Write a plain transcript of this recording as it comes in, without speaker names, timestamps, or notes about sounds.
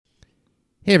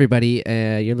Hey everybody,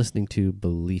 you're listening to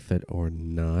Believe It or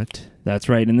Not. That's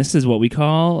right, and this is what we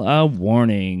call a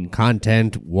warning.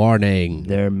 Content warning.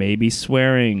 There may be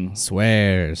swearing.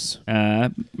 Swears.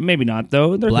 Maybe not,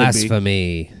 though. There Blasphemy. could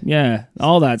be. Yeah,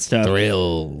 all that stuff.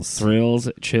 Thrills,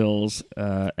 chills.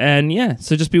 And yeah,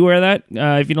 so just beware of that.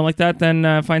 If you don't like that,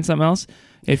 then find something else.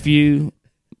 If you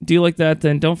do like that,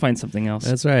 then don't find something else.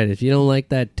 That's right. If you don't like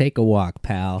that, take a walk,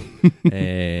 pal.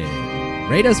 Hey.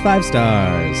 Rate us 5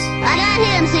 stars. I got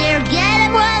hymns here. Get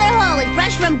them while they're holy.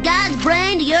 Fresh from God's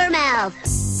brain to your mouth.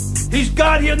 He's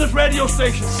God here in this radio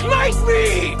station. Smite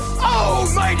me!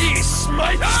 Almighty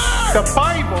smiter! The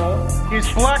Bible is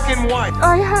black and white.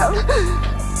 I have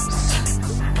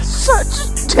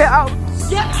such doubts.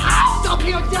 Get out of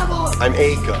here, devil! I'm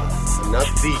a God. I'm not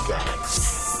the God. I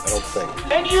don't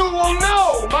think. And you will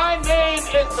know my name is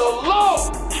the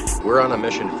Lord! We're on a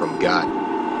mission from God.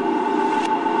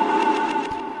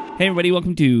 Hey everybody,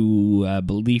 welcome to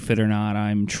Believe It or Not.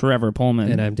 I'm Trevor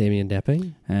Pullman. And I'm Damian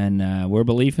Depping. And we're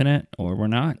believing it, or we're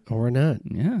not. Or we're not.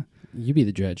 Yeah. You be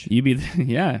the judge.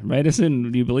 Yeah, write us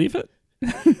in. Do you believe it?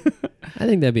 I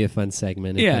think that'd be a fun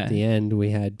segment if Yeah. at the end we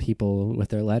had people with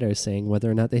their letters saying whether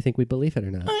or not they think we believe it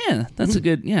or not. Oh yeah, that's a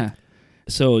good, yeah.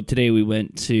 So today we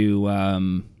went to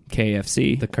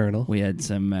KFC. The Colonel. We had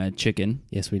some chicken.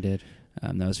 Yes, we did.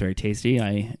 That was very tasty.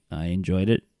 I enjoyed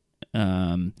it.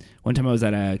 One time I was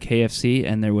at a KFC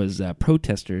and there was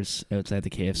protesters outside the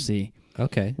KFC.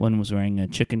 Okay. One was wearing a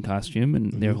chicken costume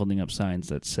and they were holding up signs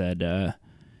that said,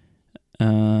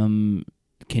 "Can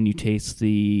you taste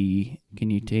the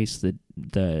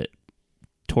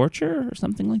torture or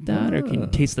something like that, or can you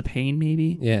taste the pain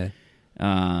maybe?" Yeah.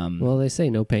 Well, they say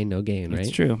no pain, no gain, right?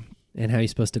 It's true. And how are you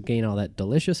supposed to gain all that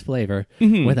delicious flavor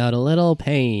without a little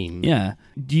pain? Yeah.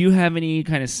 Do you have any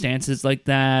kind of stances like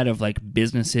that of like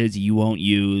businesses you won't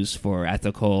use for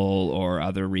ethical or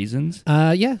other reasons?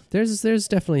 Yeah. There's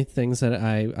definitely things that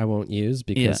I won't use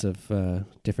because of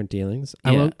different dealings.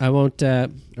 I won't.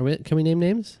 Can we name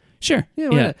names? Sure. Yeah,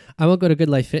 why not? I won't go to Good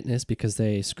Life Fitness because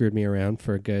they screwed me around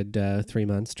for a good 3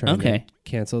 months trying to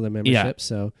cancel the membership. Yeah.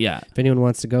 So Yeah. if anyone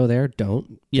wants to go there,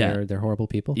 don't. Yeah. They're horrible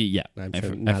people. Yeah. I'm I've sure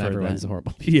heard not everyone's that.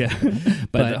 horrible people. Yeah.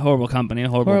 but a horrible company,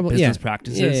 horrible business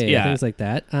practices. Yeah, things like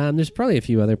that. There's probably a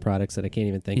few other products that I can't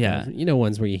even think of. You know,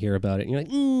 ones where you hear about it and you're like,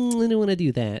 I don't want to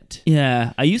do that.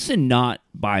 Yeah. I used to not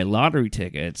buy lottery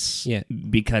tickets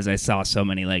because I saw so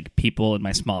many like people in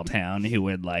my small town who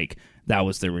would like, that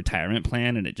was their retirement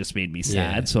plan, and it just made me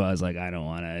sad. Yeah. So I was like, I don't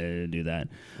want to do that.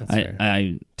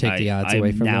 I take the odds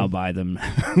away from now them. buy them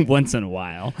once in a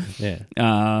while. Yeah.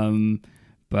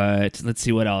 But let's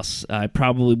see what else. I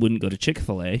probably wouldn't go to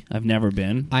Chick-fil-A. I've never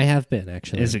been. I have been,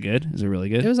 actually. Is it good? Is it really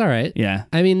good? It was all right. Yeah.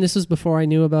 I mean, this was before I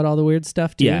knew about all the weird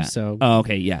stuff, too. Yeah. So. Oh,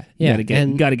 okay. Yeah. Yeah.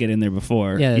 Got to get in there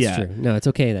before. Yeah, that's true. No, it's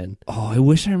okay then. Oh, I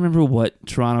wish I remember what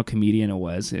Toronto comedian it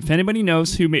was. If anybody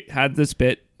knows who had this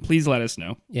bit, please let us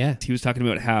know. Yeah. He was talking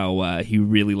about how he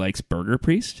really likes Burger's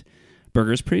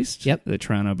Priest. Yep. The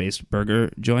Toronto-based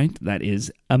burger joint. That is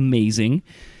amazing.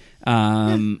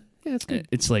 Yeah, it's good.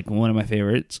 It's like one of my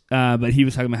favorites. But he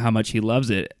was talking about how much he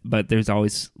loves it, but there's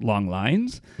always long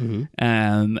lines.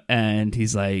 And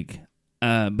he's like,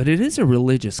 but it is a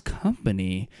religious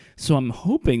company, so I'm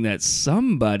hoping that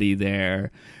somebody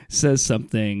there says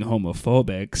something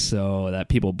homophobic so that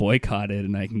people boycott it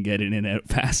and I can get in and out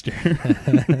faster.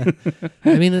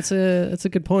 I mean, that's a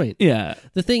good point. Yeah.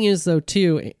 The thing is, though,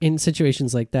 too, in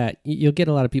situations like that, you'll get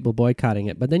a lot of people boycotting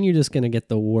it, but then you're just going to get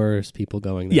the worst people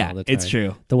going there all the time. It's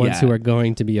true. The ones who are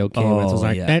going to be okay with it. It's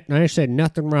like, yeah. I said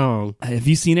nothing wrong. Have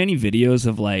you seen any videos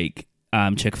of like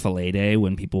Chick-fil-A Day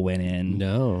when people went in?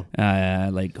 No.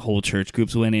 Like whole church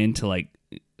groups went in to like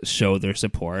show their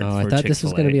support for I thought Chick-fil-A. this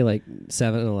was going to be like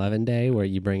 7-Eleven Day where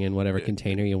you bring in whatever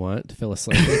container you want to fill a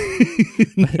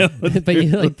slurpee. but you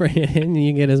like bring it in and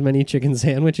you get as many chicken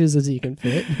sandwiches as you can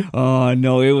fit. Oh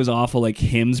no, it was awful. Like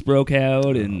hymns broke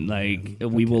out and like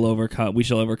we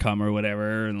shall overcome or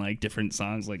whatever, and like different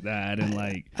songs like that, and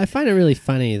like I find it really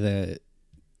funny that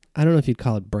I don't know if you'd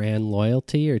call it brand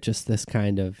loyalty or just this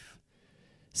kind of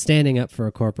standing up for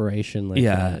a corporation like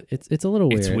that. It's a little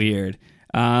weird. It's weird.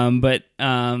 But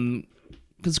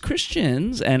because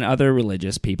Christians and other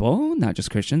religious people, not just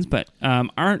Christians, but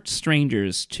aren't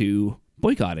strangers to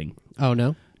boycotting. Oh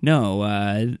no?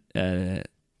 No,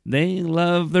 they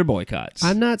love their boycotts.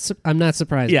 I'm not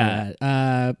surprised by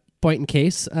that. Point in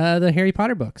case, the Harry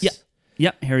Potter books.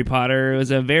 Yep, Harry Potter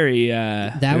was a very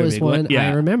that very was big one Yeah.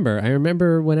 I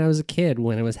remember when I was a kid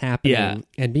when it was happening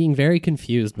and being very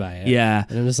confused by it. Yeah.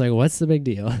 And I'm just like, what's the big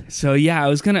deal? So yeah, I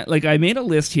was gonna I made a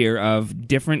list here of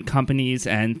different companies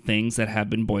and things that have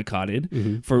been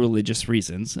boycotted for religious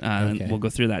reasons. And we'll go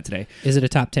through that today. Is it a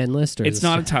top 10 list? Or It's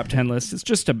not a top 10 list. It's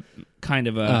just a kind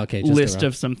of a just list a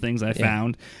of some things I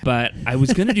found. But I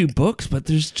was going to do books, but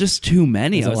there's just too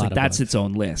many. There's I was a like, lot of that's books. its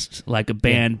own list. Like a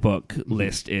banned book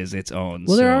list is its own.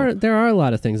 Well, so. there are a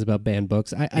lot of things about banned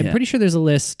books. I'm pretty sure there's a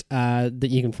list that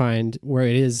you can find where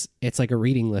it's like a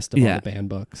reading list of all the banned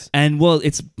books. And well,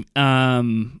 it's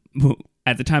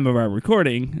at the time of our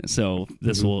recording, so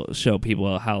this will show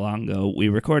people how long ago we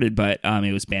recorded, but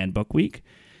it was Banned Book Week.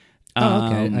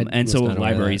 Okay. And was so not aware of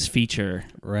libraries that. feature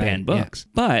Right, banned yeah. books.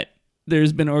 But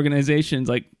there's been organizations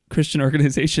like Christian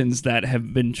organizations that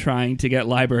have been trying to get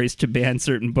libraries to ban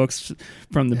certain books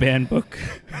from the banned book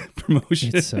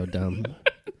promotion. It's so dumb.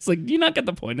 It's like, do you not get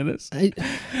the point of this?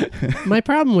 My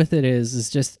problem with it is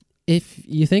just if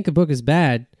you think a book is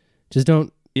bad, just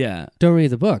don't read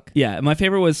the book. Yeah, my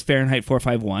favorite was Fahrenheit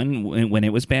 451 when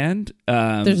it was banned.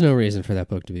 There's no reason for that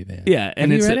book to be banned. Yeah,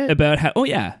 and Have it's you read it? about how. Oh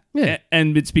yeah, Yeah.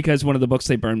 And it's because one of the books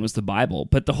they burned was the Bible.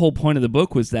 But the whole point of the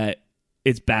book was that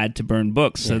it's bad to burn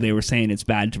books, so they were saying it's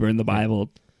bad to burn the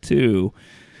Bible too.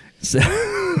 So,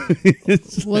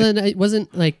 Well, then it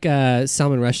wasn't like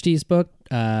Salman Rushdie's book,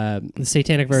 The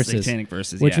Satanic Verses. Satanic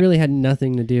Verses, which really had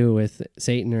nothing to do with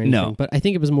Satan or anything. No. But I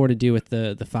think it was more to do with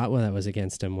the fatwa that was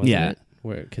against him, wasn't it?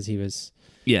 Because he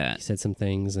said some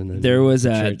things, and then There was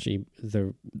there's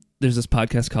there's this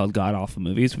podcast called God Awful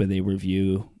Movies where they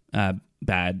review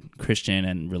bad Christian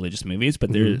and religious movies,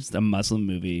 but there's a Muslim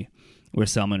movie where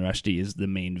Salman Rushdie is the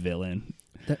main villain.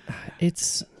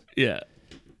 it's Yeah.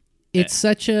 It's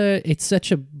such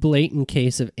a blatant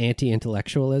case of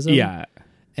anti-intellectualism. Yeah.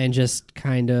 And just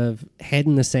kind of head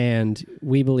in the sand.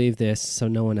 We believe this, so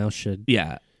no one else should.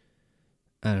 Yeah.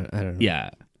 I don't know.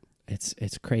 Yeah.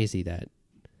 It's crazy that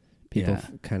people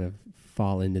kind of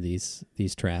fall into these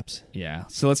traps. Yeah.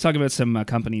 So let's talk about some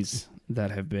companies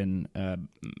that have been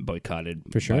boycotted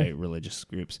For sure. by religious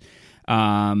groups.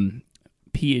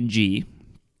 P&G,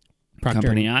 Procter.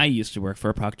 company I used to work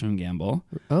for, Procter & Gamble.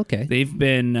 Okay. They've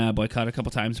been boycotted a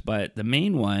couple times, but the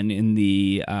main one in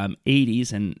the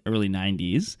 80s and early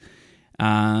 90s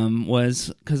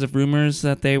was because of rumors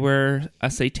that they were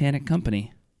a satanic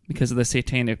company. Because of the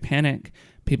satanic panic,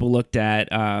 people looked at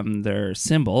their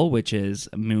symbol, which is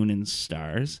moon and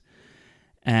stars,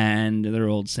 and their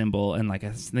old symbol, and like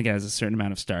I think it has a certain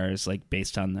amount of stars, like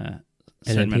based on the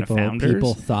certain amount of founders.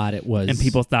 People thought it was, and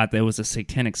people thought that was a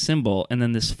satanic symbol. And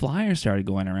then this flyer started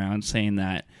going around saying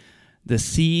that the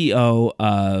CEO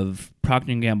of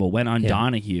Procter & Gamble went on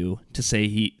Donahue to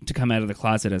say to come out of the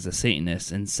closet as a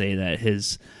Satanist and say that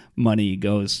his money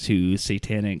goes to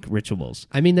satanic rituals.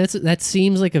 I mean, that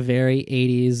seems like a very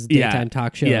 80s daytime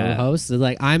talk show host. They're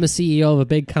like, I'm a CEO of a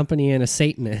big company and a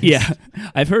Satanist. Yeah.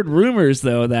 I've heard rumors,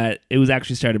 though, that it was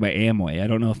actually started by Amway. I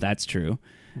don't know if that's true.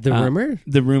 The rumor?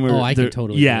 The rumor. Oh, I can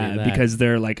totally believe that. Because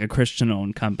they're like a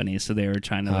Christian-owned company, so they were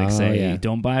trying to say,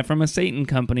 don't buy from a Satan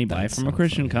company, buy from a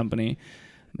Christian company.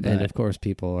 But, and of course,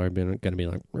 people are going to be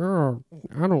like, oh,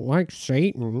 I don't like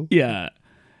Satan. Yeah.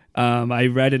 I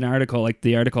read an article, like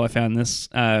the article I found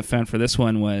for this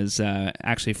one was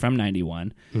actually from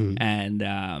 91,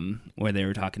 and where they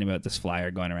were talking about this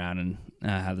flyer going around and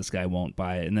how this guy won't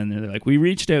buy it. And then they're like, we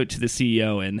reached out to the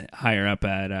CEO and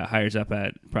hires up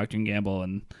at Procter & Gamble,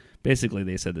 and basically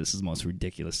they said this is the most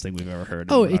ridiculous thing we've ever heard,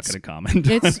 and we're not going to comment.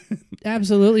 It's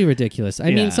absolutely ridiculous.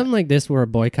 I mean, something like this where a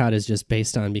boycott is just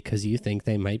based on because you think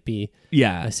they might be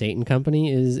a Satan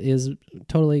company is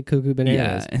totally cuckoo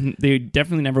bananas. Yeah, and they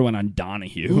definitely never went on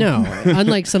Donahue. No,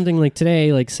 unlike something like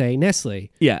today, like say Nestle.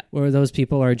 Yeah. Where those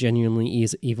people are genuinely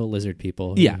evil lizard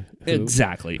people.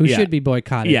 Exactly. Who should be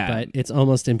boycotted, but it's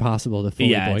almost impossible to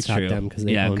fully it's boycott true. them because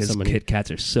they own so many. Kit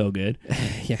Kats are so good.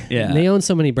 Yeah. And they own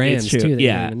so many brands too that you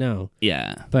don't even know.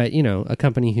 Yeah. But, a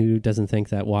company who doesn't think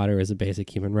that water is a basic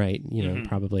human right,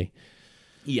 probably.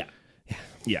 Yeah.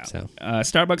 Yeah. So.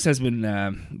 Starbucks has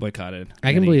been boycotted.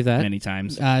 I can believe that. Many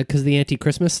times. Because the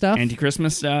anti-Christmas stuff?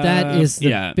 Anti-Christmas stuff. That is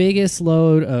the biggest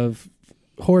load of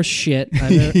horse shit.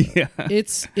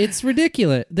 It's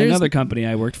ridiculous. There's another company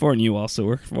I worked for and you also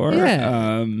worked for.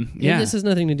 And this has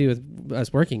nothing to do with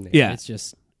us working there. Yeah. It's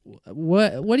just,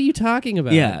 what are you talking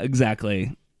about? Yeah,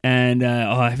 exactly. And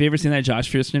have you ever seen that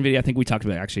Josh Fierstein video? I think we talked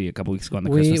about it actually a couple weeks ago on the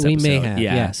Christmas episode. We may have,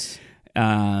 yes.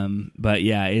 But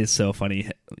yeah, it is so funny.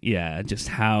 Yeah, just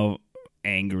how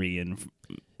angry and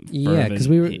because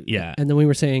we were. And then we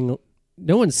were saying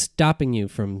no one's stopping you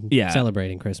from Yeah.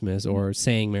 celebrating Christmas or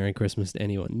saying Merry Christmas to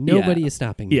anyone. Nobody is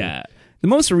stopping you. Yeah. The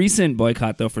most recent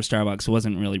boycott, though, for Starbucks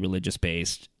wasn't really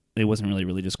religious-based. It wasn't really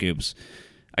religious groups.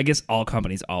 I guess all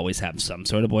companies always have some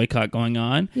sort of boycott going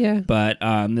on. Yeah. But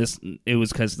it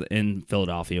was because in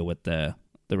Philadelphia with the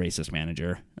racist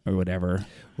manager or whatever.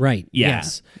 Right. Yeah.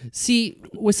 Yes. See,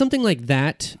 with something like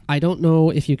that, I don't know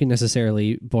if you can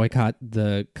necessarily boycott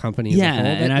the company as a whole.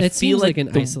 and I It feel seems like an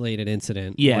the- isolated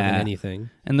incident more than anything.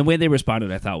 And the way they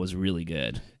responded, I thought, was really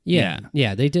good. Yeah,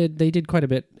 they did quite a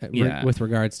bit with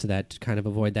regards to that to kind of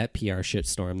avoid that PR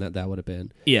shitstorm that would have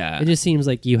been. Yeah. It just seems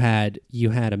like you had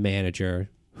a manager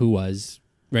who was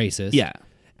racist. Yeah.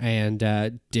 And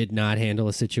did not handle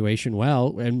a situation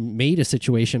well and made a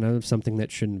situation out of something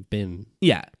that shouldn't have been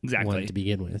Yeah, exactly. one to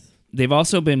begin with. They've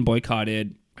also been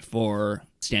boycotted for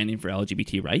standing for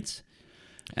LGBT rights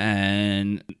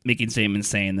and making statements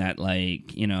saying that,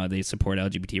 like, you know, they support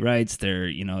LGBT rights.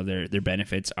 Their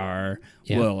benefits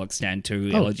will extend to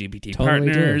LGBT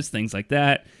totally partners, things like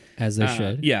that. As they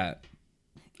should. Yeah.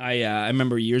 I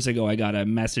remember years ago I got a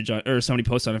message or somebody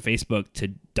posted on Facebook to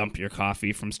dump your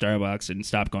coffee from Starbucks and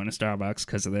stop going to Starbucks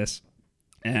because of this.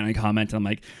 And I commented, I'm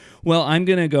like, well, I'm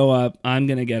going to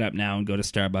get up now and go to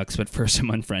Starbucks, but first I'm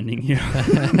unfriending you.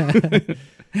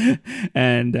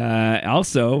 And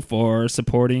also for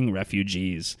supporting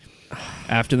refugees.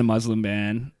 After the Muslim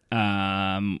ban,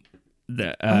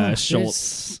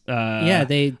 Schultz.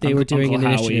 They were doing an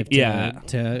Uncle initiative Howie,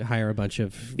 to hire a bunch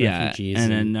of refugees.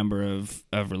 And a number of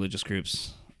religious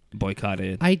groups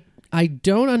boycotted. I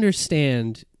don't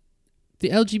understand the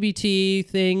LGBT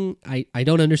thing. I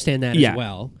don't understand that as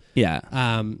well. Yeah.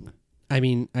 I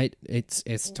mean,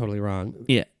 it's totally wrong.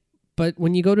 Yeah. But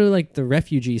when you go to like the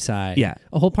refugee side, Yeah.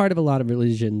 a whole part of a lot of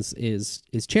religions is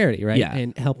charity, right? Yeah.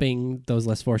 And helping those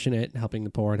less fortunate, helping the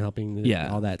poor, and helping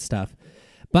all that stuff.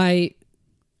 By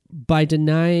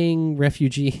denying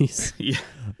refugees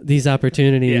these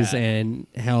opportunities and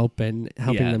helping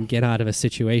them get out of a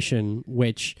situation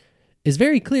which is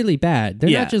very clearly bad. They're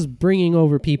not just bringing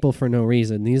over people for no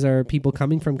reason. These are people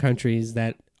coming from countries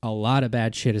that a lot of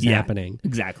bad shit is happening.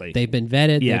 Exactly. They've been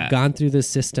vetted. They've gone through the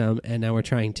system, and now we're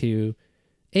trying to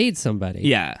aid somebody.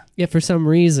 Yeah. If for some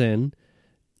reason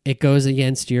it goes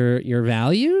against your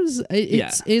values,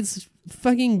 it's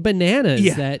fucking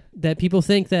bananas that people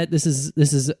think that this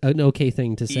is an okay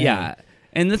thing to say. Yeah.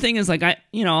 And the thing is, like,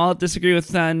 I'll disagree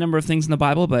with a number of things in the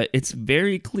Bible, but it's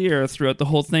very clear throughout the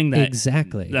whole thing that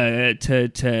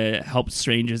to help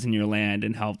strangers in your land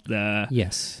and help the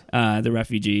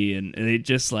refugee, and it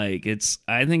just like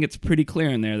I think it's pretty clear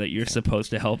in there that you're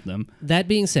supposed to help them. That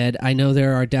being said, I know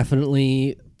there are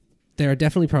definitely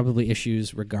probably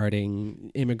issues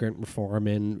regarding immigrant reform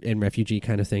and refugee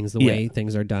kind of things, the way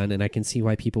things are done, and I can see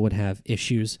why people would have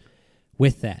issues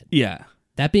with that. Yeah.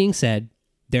 That being said,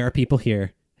 there are people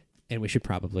here, and we should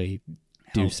probably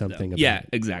do something about it. Yeah,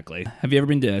 exactly. Have you ever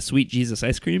been to Sweet Jesus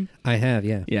Ice Cream? I have,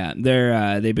 yeah. Yeah,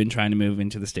 they've been trying to move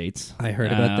into the States. I heard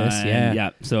about this, yeah. Yeah,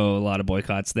 so a lot of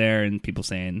boycotts there, and people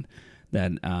saying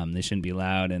that they shouldn't be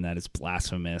allowed and that it's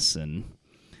blasphemous, and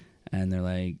they're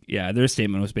like, their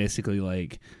statement was basically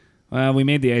like, well, we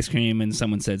made the ice cream and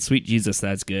someone said, Sweet Jesus,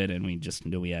 that's good, and we just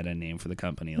knew we had a name for the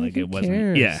company. Like, who it wasn't...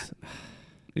 cares?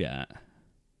 Yeah.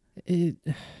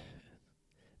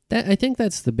 I think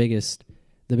that's the biggest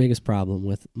problem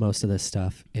with most of this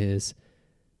stuff is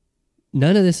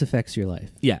none of this affects your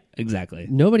life. Yeah, exactly.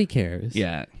 Nobody cares.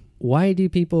 Yeah. Why do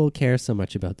people care so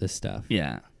much about this stuff?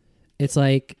 Yeah. It's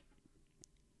like,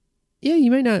 you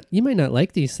might not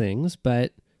like these things,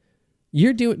 but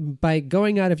you're doing by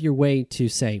going out of your way to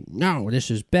say, no,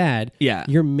 this is bad. Yeah.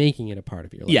 You're making it a part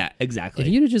of your life. Yeah, exactly. If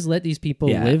you just let these people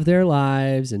live their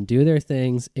lives and do their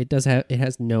things, it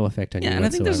has no effect on you. Yeah, and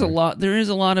whatsoever. I think there is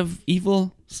a lot of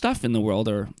evil stuff in the world,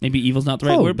 or maybe evil's not the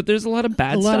right word, but there's a lot of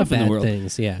bad stuff in the world.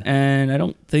 Things, yeah. And I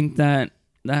don't think that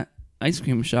ice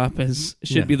cream shop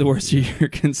should be the worst of your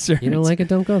concerns. You don't like it,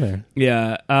 don't go there.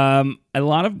 Yeah. A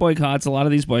lot of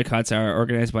these boycotts are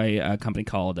organized by a company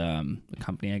called, or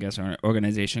an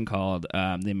organization called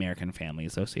the American Family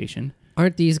Association.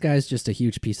 Aren't these guys just a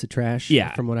huge piece of trash?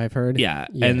 Yeah. From what I've heard? Yeah.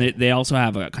 And they also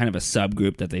have a kind of a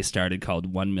subgroup that they started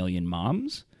called 1 Million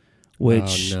Moms.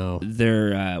 Which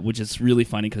which is really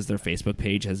funny because their Facebook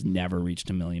page has never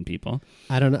reached 1 million people.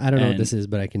 I don't know what this is,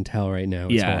 but I can tell right now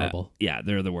it's horrible. Yeah,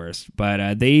 they're the worst. But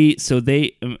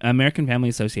American Family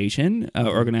Association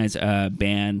organized a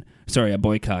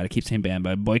boycott. I keep saying ban,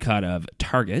 but a boycott of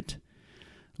Target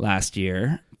last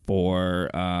year or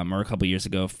a couple years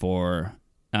ago for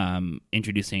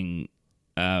introducing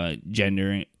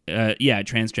transgender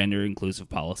inclusive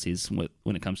policies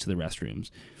when it comes to the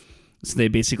restrooms. So they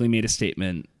basically made a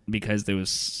statement because there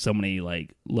was so many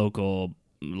like local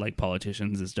like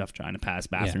politicians and stuff trying to pass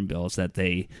bathroom bills that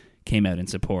they came out in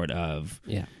support of.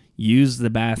 Yeah. Use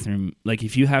the bathroom. Like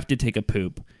if you have to take a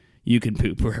poop, you can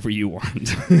poop wherever you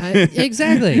want.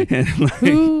 Exactly.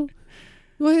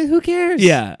 Like, who cares?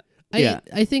 Yeah.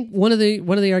 I think one of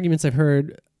the arguments I've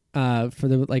heard for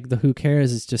the who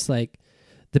cares is just like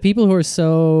the people who are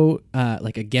so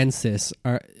like against this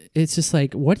are. It's just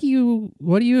like what are you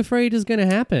afraid is going to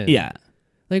happen? Yeah.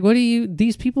 Like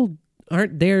these people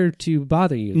aren't there to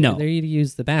bother you. No. They're there to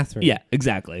use the bathroom. Yeah,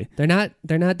 exactly. They're not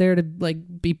there to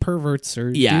like be perverts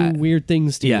or do weird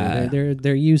things to you.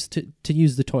 They're used to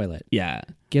use the toilet. Yeah.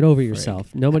 Get over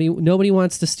yourself. Nobody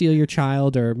wants to steal your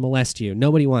child or molest you.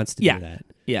 Nobody wants to do that.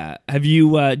 Yeah. Have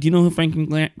you do you know who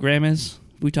Franklin Graham is?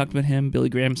 We talked about him, Billy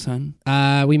Graham's son.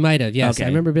 We might have. Yes, okay. I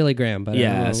remember Billy Graham, but I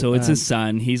don't know. So it's his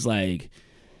son. He's like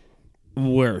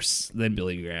worse than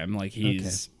Billy Graham. Like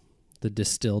he's the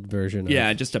distilled version.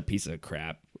 Of... just a piece of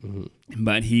crap. Mm-hmm.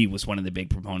 But he was one of the big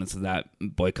proponents of that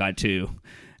boycott too.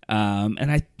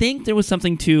 And I think there was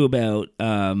something too about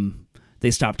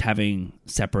they stopped having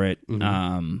separate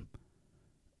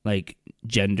like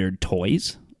gendered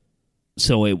toys.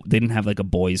 So they didn't have like a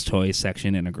boys' toy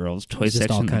section and a girls' toy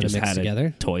section. All kind they just of mixed had together.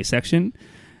 A toy section,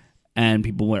 and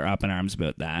people were up in arms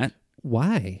about that.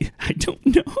 Why? I don't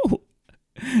know.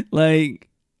 Like,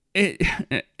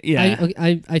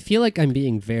 I feel like I'm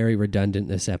being very redundant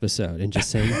this episode and just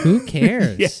saying, who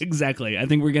cares? Yeah, exactly. I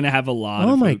think we're gonna have a lot.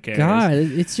 Oh of my who cares. God!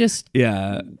 It's just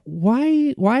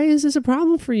Why is this a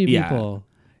problem for you people?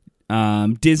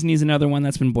 Disney's another one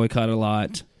that's been boycotted a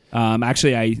lot.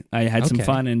 Actually, I had some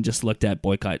fun and just looked at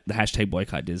the hashtag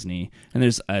boycott Disney, and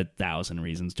there's 1,000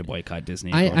 reasons to boycott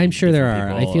Disney. I'm sure there are.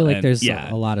 People, I feel like there's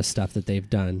a lot of stuff that they've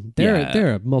done.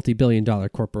 They're a multi-billion-dollar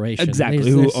corporation. Exactly,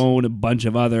 who own a bunch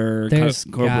of other there's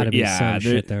gotta be some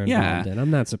shit they're involved in.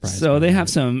 I'm not surprised. So they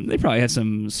probably have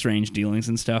some strange dealings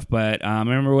and stuff. But I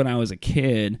remember when I was a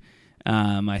kid,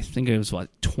 I think it was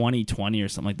 2020 or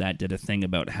something like that, did a thing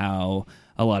about how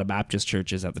a lot of Baptist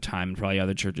churches at the time, and probably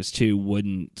other churches too,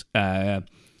 wouldn't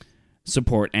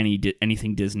support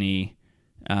anything Disney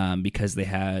because they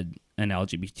had an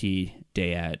LGBT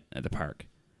day at the park,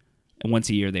 and once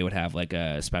a year they would have like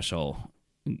a special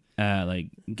like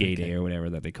gay day or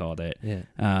whatever that they called it. Yeah.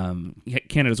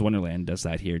 Canada's Wonderland does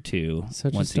that here too.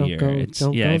 So once a year. If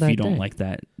you don't like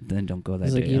that, then don't go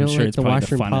that day. I'm sure it's probably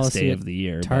the funnest day of the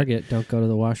year. Target, don't go to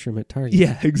the washroom at Target.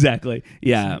 Yeah, exactly.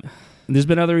 Yeah. There's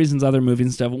been other reasons, other movies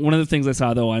and stuff. One of the things I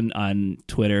saw though on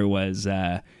Twitter was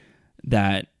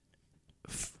that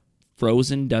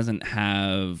Frozen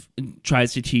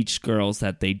tries to teach girls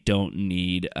that they don't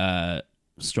need a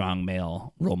strong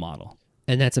male role model.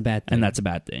 And that's a bad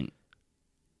thing.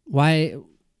 Why?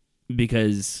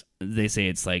 Because they say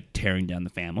it's like tearing down the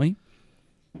family.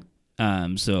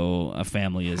 So a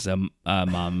family is a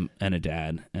mom and a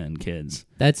dad and kids.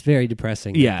 That's very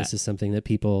depressing. Yeah, this is something that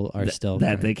people are still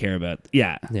they care about.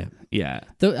 Yeah.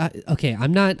 Okay,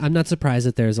 I'm not surprised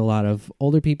that there's a lot of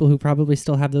older people who probably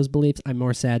still have those beliefs. I'm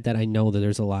more sad that I know that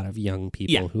there's a lot of young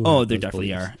people who. Oh, there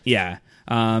definitely are. Yeah.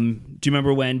 Do you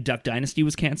remember when Duck Dynasty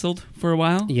was canceled for a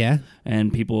while? Yeah.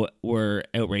 And people were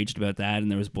outraged about that,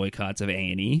 and there was boycotts of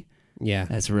A&E. Yeah.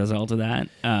 As a result of that.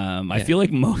 I feel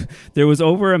like there was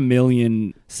over 1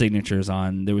 million signatures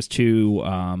on. There was 2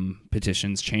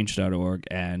 petitions, change.org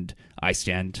and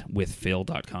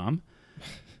istandwithphil.com,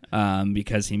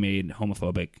 because he made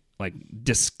homophobic, like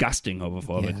disgusting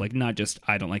homophobic, like not just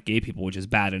I don't like gay people, which is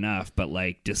bad enough, but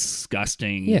like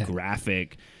disgusting,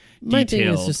 graphic, My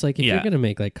detailed. thing is just like if you're going to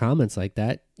make like comments like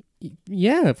that,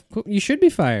 you should be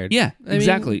fired. Yeah,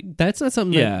 exactly. I mean, that's not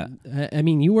something that, I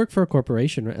mean, you work for a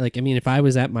corporation, right? Like, I mean, if I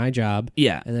was at my job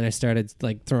and then I started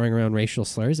like throwing around racial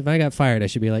slurs, if I got fired, I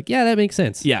should be like, yeah, that makes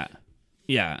sense. Yeah.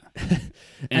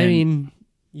 I mean,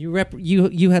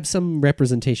 you have some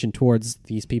representation towards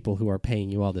these people who are paying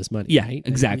you all this money. Yeah, right?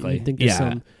 exactly. I think there's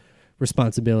some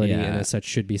responsibility and as such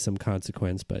should be some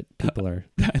consequence, but people are.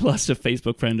 I lost a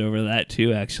Facebook friend over that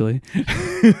too, actually.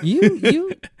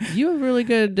 you are really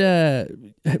good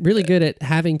at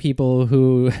having people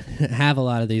who have a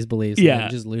lot of these beliefs and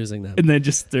just losing them. And then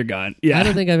they're gone. Yeah. I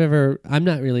don't think I'm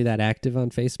not really that active on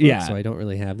Facebook, so I don't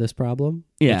really have this problem.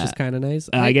 Yeah. Which is kind of nice.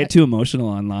 I get too emotional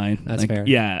online. That's fair.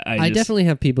 Yeah. I definitely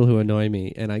have people who annoy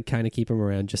me, and I kind of keep them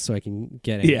around just so I can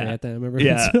get angry at them every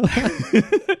once in a while.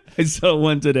 I saw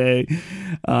one today.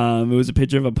 It was a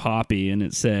picture of a poppy, and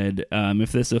it said,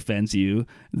 if this offends you,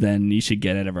 then you should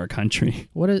get out of our country.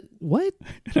 What? And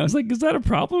I was like, is that a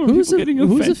problem? Who's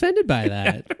offended by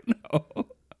that? I don't know.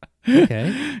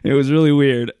 Okay. It was really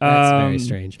weird. That's very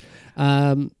strange.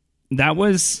 That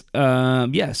was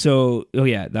yeah. So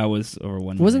that was over 1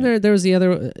 million. Wasn't there? There was the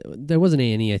other. There was an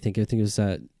A&E. I think it was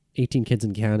 18 Kids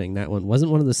and Counting. That one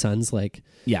wasn't one of the sons like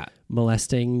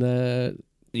molesting the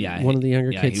one of the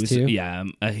younger kids too. Yeah,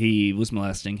 he was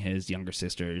molesting his younger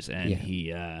sisters, and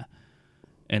he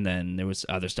and then there was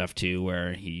other stuff too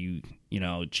where he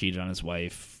cheated on his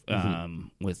wife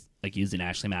with like using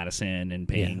Ashley Madison and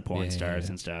paying porn stars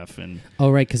and stuff. And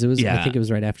right, because it was I think it was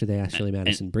right after the Ashley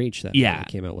Madison breach that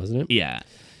came out, wasn't it? Yeah.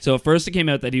 So at first it came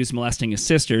out that he was molesting his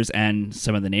sisters and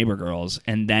some of the neighbor girls,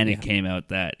 and then it came out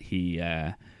that he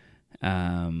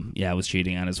was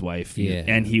cheating on his wife.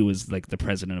 And he was like the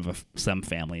president of some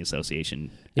family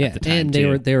association at the time. And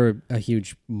they were a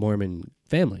huge Mormon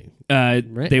family.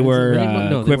 Right? They were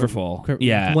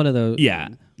Quiverful. One of those. Yeah.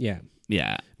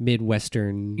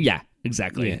 Midwestern. Yeah,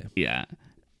 exactly. Yeah.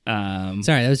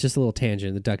 Sorry, that was just a little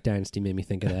tangent. The Duck Dynasty made me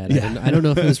think of that. I don't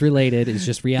know if it was related. It's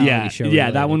just reality show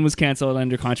related. That one was canceled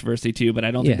under controversy too, but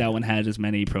I don't think that one had as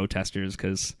many protesters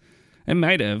because it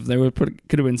might have. There could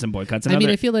have been some boycotts.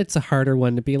 I feel like it's a harder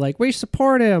one to be like, we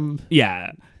support him.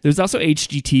 Yeah. There's also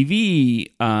HGTV.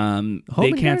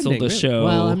 They canceled the show.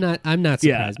 Well, I'm not surprised.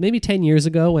 Yeah. Maybe 10 years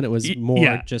ago when it was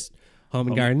more just Home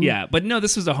and Garden. Yeah, but no,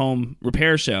 this was a home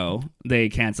repair show. They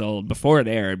canceled before it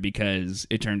aired because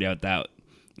it turned out that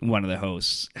one of the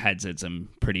hosts had said some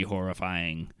pretty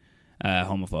horrifying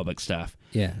homophobic stuff.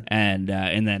 Yeah. And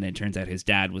then it turns out his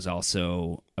dad was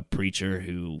also a preacher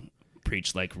who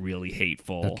preached like really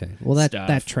hateful stuff.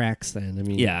 That tracks then. I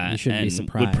mean, you shouldn't be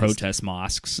surprised. Would protest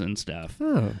mosques and stuff.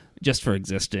 Oh. Just for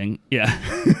existing. Yeah.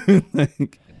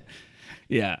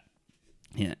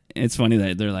 Yeah, it's funny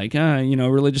that they're like,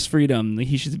 religious freedom.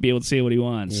 He should be able to say what he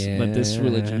wants, but this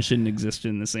religion shouldn't exist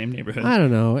in the same neighborhood. I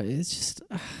don't know. It's just,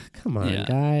 come on,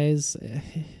 guys.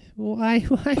 Why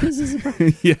is this a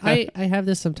problem? I have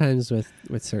this sometimes with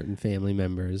certain family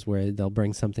members where they'll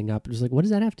bring something up. It's like, what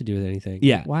does that have to do with anything?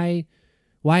 Yeah. Why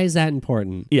is that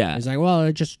important? Yeah. It's like, well,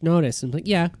 I just noticed. I'm like,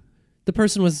 the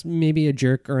person was maybe a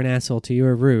jerk or an asshole to you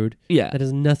or rude. Yeah. That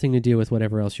has nothing to do with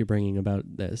whatever else you're bringing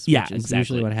about this. Yeah, which is exactly.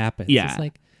 usually what happens. Yeah. It's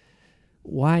like,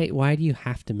 why do you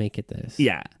have to make it this?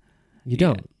 Yeah. You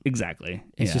don't. Exactly.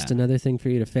 It's just another thing for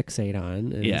you to fixate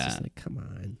on. And it's just like, come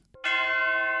on.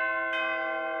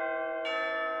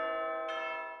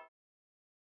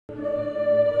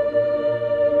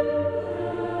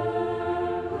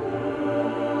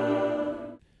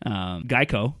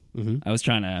 Geico. Mm-hmm. I was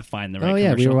trying to find the right commercial.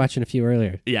 commercial. We were watching a few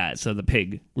earlier. Yeah, so the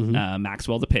pig,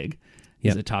 Maxwell the pig.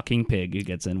 He's a talking pig who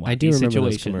gets in wacky I do remember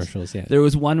situations. Those commercials, yeah. There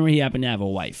was one where he happened to have a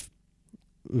wife,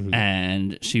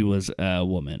 and she was a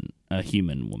woman, a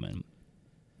human woman,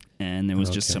 and there was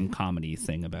just some comedy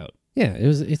thing about. Yeah,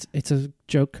 it's a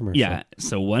joke commercial. Yeah,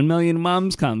 so 1 Million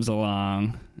Mums comes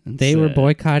along. They were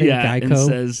boycotting Geico. And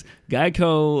says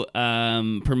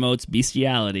Geico promotes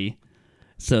bestiality.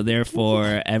 So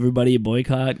therefore, everybody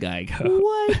boycott Geico.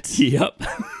 What? Yep.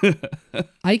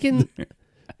 I can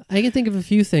think of a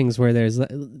few things where there's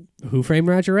Who Framed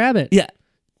Roger Rabbit? Yeah,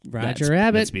 Roger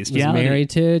Rabbit was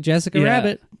married to Jessica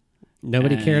Rabbit.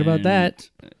 Nobody cared about that.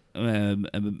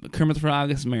 Kermit the Frog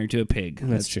is married to a pig.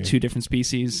 That's true. Two different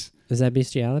species. Is that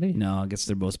bestiality? No, I guess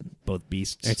they're both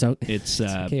beasts. It's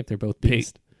okay if they're both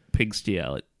beasts.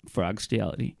 Pig-stiality,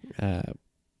 frog-stiality. I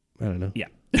don't know. Yeah.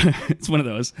 It's one of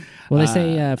those. Well, they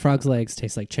say frog's legs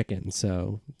taste like chicken,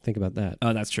 so think about that.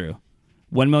 Oh, that's true.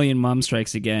 1 Million Mums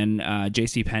strikes again.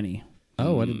 JCPenney.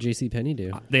 Oh, what did JCPenney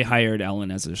do? They hired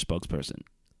Ellen as their spokesperson.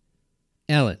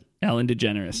 Ellen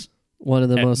DeGeneres. One of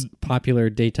the most popular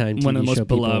daytime TV show one of the most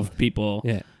beloved people.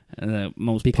 Yeah.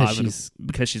 Most because positive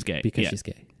because she's gay. Because she's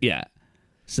gay. Yeah.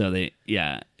 So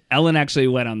Ellen actually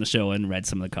went on the show and read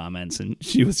some of the comments, and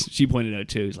she pointed out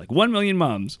too. He's like 1 million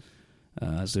mums.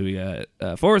 So we got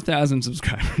 4,000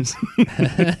 subscribers.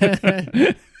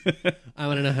 I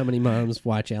want to know how many moms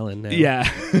watch Ellen now. Yeah.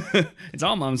 It's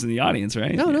all moms in the audience,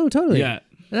 right? No, totally. Yeah.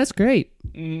 That's great.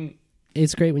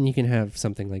 It's great when you can have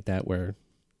something like that where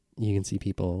you can see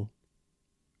people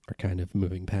are kind of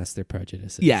moving past their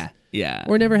prejudices. Yeah.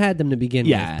 Or never had them to begin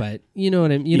with, but you know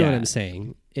what I'm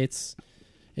saying. It's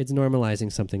normalizing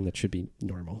something that should be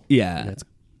normal. Yeah. And that's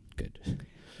good.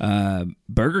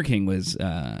 Burger King was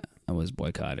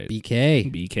boycotted.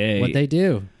 BK. What'd they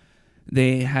do?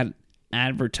 They had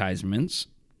advertisements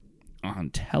on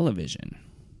television.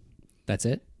 That's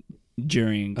it?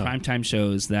 During primetime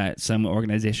shows that some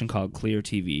organization called Clear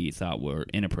TV thought were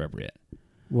inappropriate.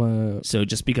 Whoa. So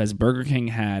just because Burger King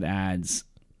had ads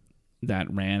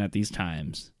that ran at these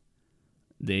times,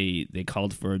 they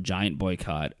called for a giant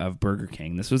boycott of Burger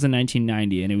King. This was in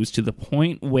 1990, and it was to the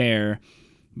point where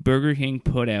Burger King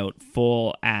put out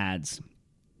full ads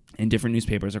in different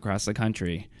newspapers across the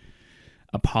country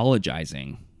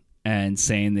apologizing and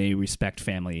saying they respect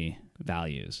family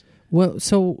values. Well,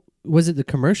 so was it the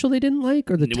commercial they didn't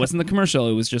like, or it wasn't the commercial?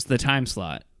 It was just the time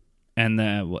slot and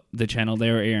the channel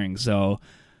they were airing. So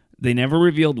they never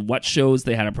revealed what shows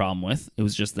they had a problem with. It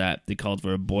was just that they called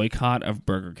for a boycott of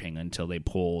Burger King until they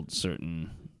pulled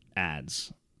certain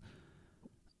ads.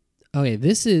 Okay,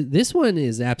 this one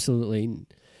is absolutely.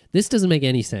 This doesn't make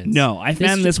any sense. No, I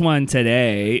found this one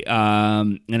today,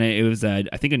 and it was I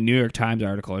think a New York Times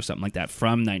article or something like that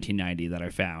from 1990 that I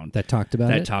found that talked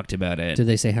about it. Did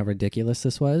they say how ridiculous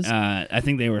this was? I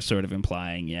think they were sort of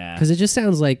implying, yeah, because it just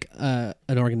sounds like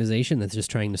an organization that's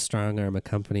just trying to strong arm a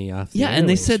company off. Yeah, and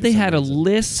they said they had a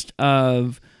list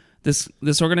of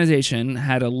this organization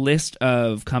had a list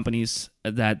of companies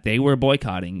that they were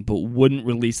boycotting, but wouldn't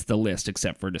release the list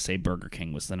except for to say Burger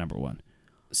King was the number one.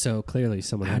 So clearly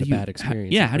someone had a bad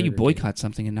experience. How do you boycott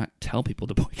something and not tell people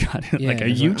to boycott it? Yeah, like, are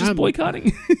you just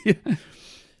boycotting? Yeah.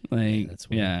 Like, that's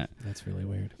weird. Yeah. That's really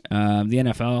weird. The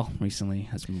NFL recently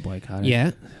has been boycotted.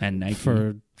 Yeah. And Nike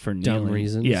for kneeling. Dumb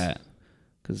reasons. Yeah.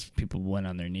 Because people went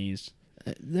on their knees.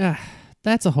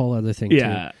 That's a whole other thing,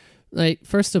 too. Like,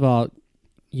 first of all,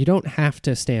 you don't have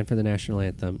to stand for the national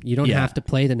anthem. You don't have to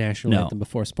play the national anthem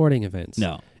before sporting events.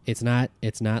 No. It's not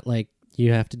like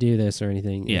you have to do this or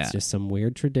anything. Yeah. It's just some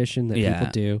weird tradition that people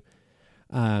do.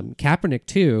 Kaepernick,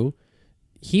 too,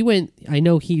 I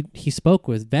know he spoke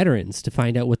with veterans to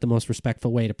find out what the most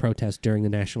respectful way to protest during the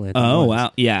national anthem was. Oh,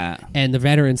 wow. Yeah. And the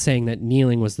veterans saying that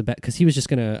kneeling was the best, because he was just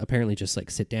going to apparently just like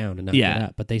sit down and not get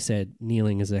up. But they said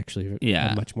kneeling is actually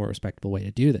a much more respectable way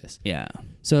to do this. Yeah.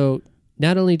 So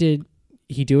not only did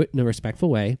he do it in a respectful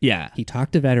way, he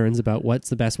talked to veterans about what's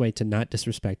the best way to not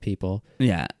disrespect people.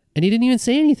 Yeah. And he didn't even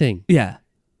say anything. Yeah.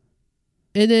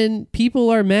 And then people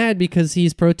are mad because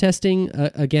he's protesting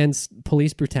against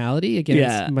police brutality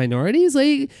against minorities.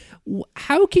 Like,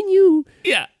 how can you?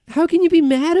 Yeah. How can you be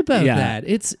mad about that?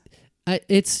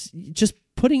 It's just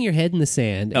putting your head in the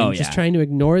sand and just trying to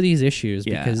ignore these issues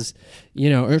because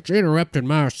it's interrupting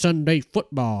my Sunday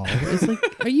football. It's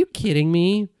like, are you kidding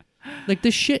me? Like,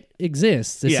 this shit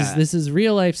exists. This is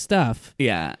real life stuff.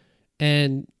 Yeah.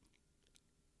 And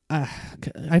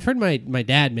I've heard my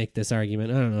dad make this argument.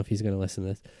 I don't know if he's going to listen to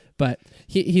this, but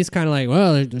he's kind of like,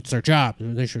 well, it's their job.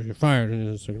 They should get fired.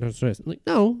 I'm like,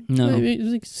 no. I mean,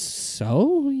 it's like,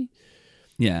 so?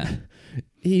 Yeah.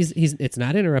 It's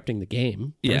not interrupting the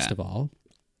game, first of all.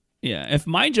 Yeah. If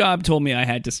my job told me I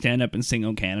had to stand up and sing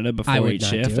 "O Canada" before each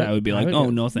shift, I would be like, "Oh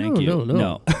no, thank you."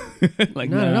 No. Like,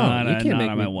 not at all. You can't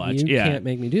make me watch. You can't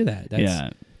make me do that.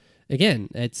 That's, again,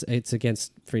 it's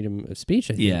against freedom of speech,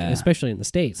 I think, especially in the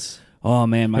States. Oh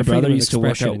man, my brother used to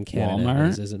work at in Canada,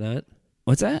 Walmart. Is it not?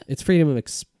 What's that? It's freedom of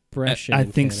expression. I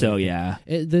think Canada. so. Yeah.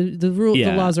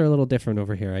 The laws are a little different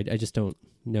over here. I just don't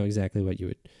know exactly what you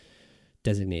would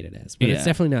designate it as, but it's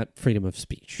definitely not freedom of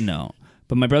speech. No.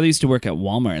 But my brother used to work at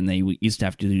Walmart, and they used to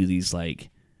have to do these like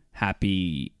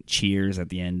happy cheers at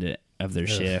the end of their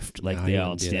shift. Like, they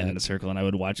all stand in a circle, and I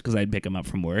would watch because I'd pick them up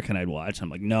from work, and I'd watch. I'm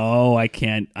like, no, I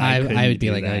can't. I would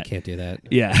be like, I can't do that.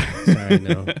 Yeah. Sorry,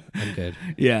 no, I'm good.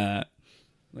 Yeah.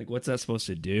 Like, what's that supposed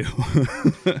to do?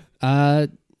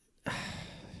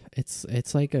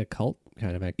 It's like a cult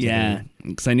kind of activity. Yeah,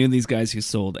 because I knew these guys who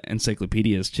sold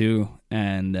encyclopedias too,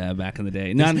 and back in the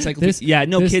day, not encyclopedias.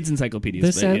 Kids' encyclopedias.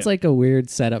 This sounds like a weird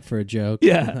setup for a joke.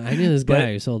 Yeah, I knew this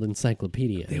guy who sold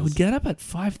encyclopedias. They would get up at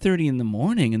 5:30 in the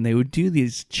morning, and they would do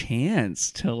these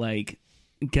chants to like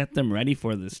get them ready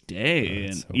for this day.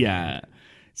 And so weird.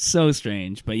 So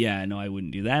strange. But no, I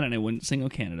wouldn't do that, and I wouldn't sing "O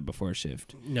Canada" before a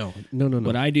shift. No.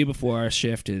 What I do before our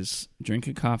shift is drink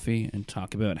a coffee and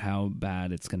talk about how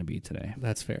bad it's going to be today.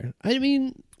 That's fair. I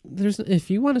mean, if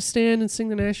you want to stand and sing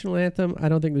the national anthem, I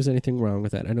don't think there's anything wrong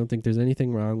with that. I don't think there's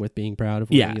anything wrong with being proud of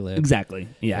where you live. Exactly.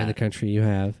 Yeah, and the country you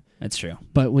have. That's true.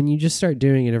 But when you just start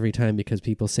doing it every time because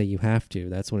people say you have to,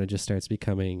 that's when it just starts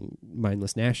becoming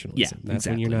mindless nationalism. Yeah, that's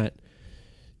when you're not.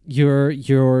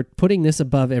 You're putting this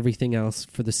above everything else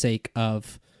for the sake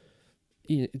of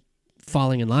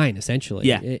falling in line, essentially.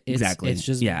 Yeah, exactly. It's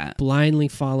just blindly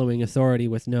following authority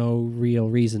with no real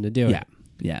reason to do it.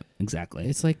 Yeah, exactly.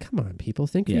 It's like, come on, people,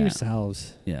 think for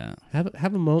yourselves. Yeah.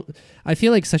 Have a moment. I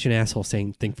feel like such an asshole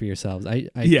saying think for yourselves. I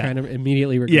kind of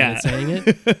immediately regret saying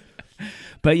it.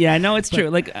 But no, it's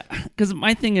true. Like, because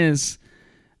my thing is,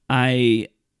 I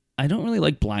don't really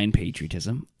like blind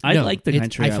patriotism. I like the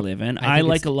country I live in. I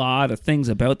like a lot of things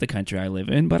about the country I live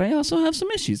in, but I also have some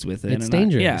issues with it. It's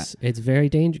dangerous. It's very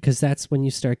dangerous because that's when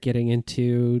you start getting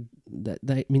into that.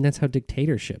 I mean, that's how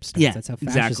dictatorship starts. That's how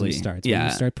fascism starts. When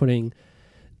you start putting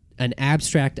an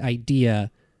abstract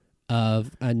idea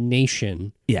of a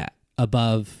nation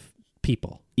above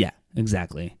people. Yeah,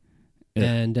 exactly.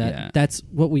 And that's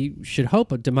what we should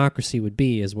hope a democracy would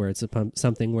be, is where it's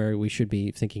something where we should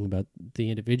be thinking about the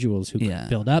individuals who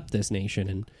build up this nation.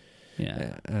 And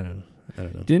I don't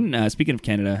know. Didn't speaking of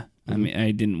Canada, I mean,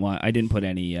 I didn't put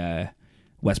any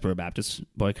Westboro Baptist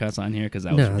boycotts on here because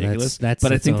that was ridiculous. That's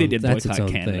but I think they did boycott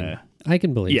Canada. Thing. I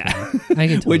can believe. Yeah, that. I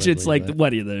can totally which it's like that.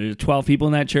 what? There 12 people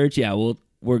in that church. Yeah, well,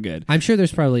 we're good. I'm sure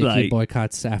there's probably a few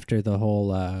boycotts after the whole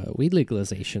weed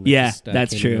legalization. That's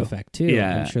came into effect too.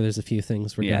 Yeah, I'm sure there's a few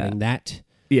things regarding that.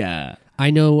 Yeah. I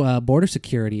know border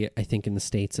security, I think, in the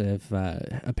States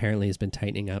apparently has been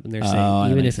tightening up, and they're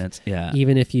saying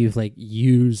even if you've like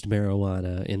used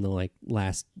marijuana in the like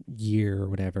last year or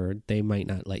whatever, they might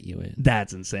not let you in.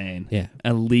 That's insane. Yeah,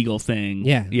 a legal thing.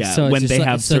 Yeah, yeah. So when they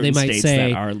have certain they might states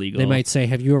say, that are legal, they might say,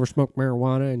 "Have you ever smoked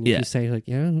marijuana?" And you say like,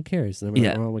 "Yeah, who cares?" And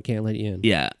they're like, "Well, we can't let you in."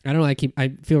 Yeah, I don't know. I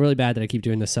feel really bad that I keep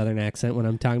doing the Southern accent when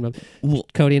I'm talking about.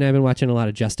 Cody and I have been watching a lot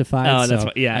of Justified. Oh, that's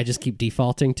I just keep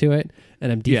defaulting to it,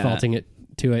 and I'm defaulting it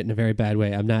to it in a very bad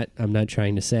way. I'm not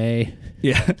trying to say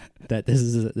that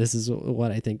this is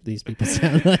what I think these people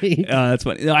sound like. That's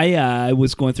funny. I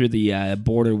was going through the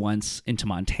border once into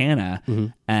Montana,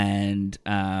 and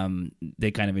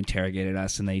they kind of interrogated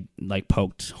us, and they like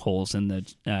poked holes in the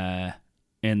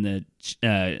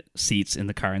seats in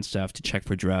the car and stuff to check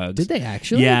for drugs. Did they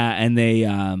actually? Yeah, and they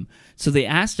so they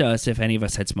asked us if any of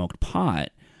us had smoked pot.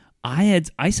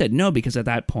 I said no because at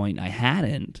that point I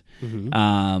hadn't.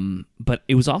 But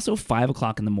it was also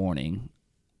 5:00 in the morning.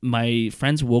 My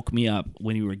friends woke me up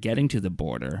when we were getting to the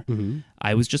border.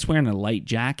 I was just wearing a light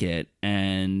jacket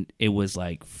and it was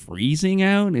like freezing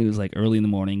out. It was like early in the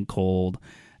morning, cold.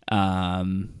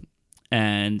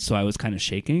 And so I was kind of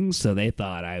shaking. So they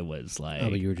thought I was like... Oh,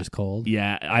 but you were just cold?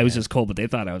 Yeah, I was just cold, but they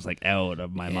thought I was like out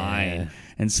of my mind.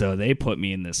 And so they put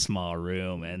me in this small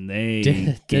room and they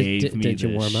gave me did you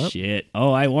warm up? Shit.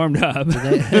 Oh, I warmed up.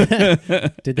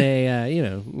 Did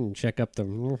they, check up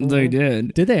the... They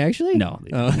did. Did they actually? No.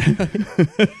 They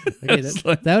okay, that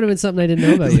would have been something I didn't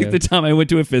know about you. Like the time I went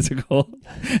to a physical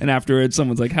and afterwards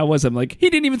someone's like, how was it? I'm like, he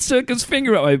didn't even stick his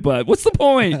finger up my butt. What's the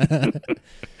point?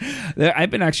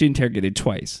 I've been actually interrogated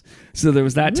twice. So there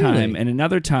was that time, and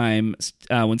another time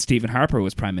when Stephen Harper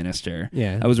was prime minister.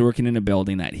 Yeah. I was working in a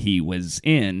building that he was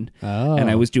in, and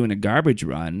I was doing a garbage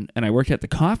run, and I worked at the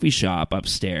coffee shop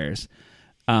upstairs.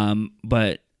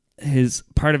 But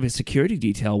part of his security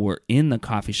detail were in the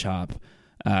coffee shop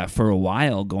for a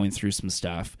while, going through some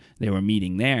stuff. They were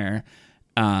meeting there.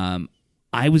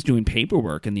 I was doing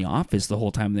paperwork in the office the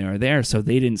whole time they were there, so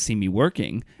they didn't see me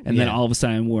working. And then all of a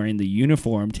sudden, I'm wearing the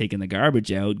uniform, taking the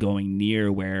garbage out, going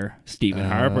near where Stephen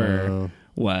Harper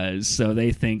was. So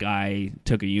they think I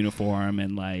took a uniform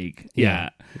and yeah.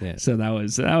 So that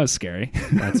was scary.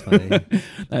 That's funny.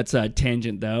 That's a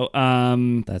tangent, though.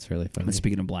 That's really funny.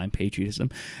 Speaking of blind patriotism,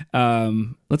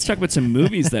 let's talk about some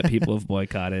movies that people have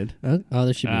boycotted. Oh,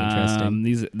 this should be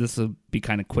interesting. This will be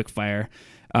kind of quick fire.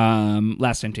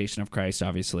 Last Temptation of Christ,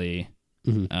 obviously.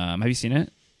 Have you seen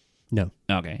it? No.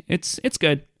 Okay, it's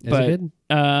good. Is it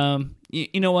good?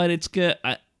 You know what? It's good.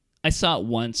 I saw it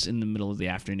once in the middle of the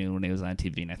afternoon when it was on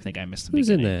TV, and I think I missed the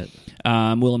beginning. Who's in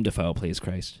that? Willem Dafoe plays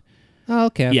Christ. Oh,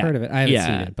 okay. I've heard of it. I haven't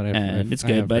seen it, but it's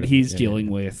good. But he's dealing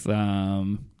with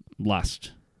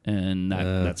lust, and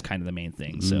that's kind of the main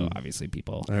thing. So obviously,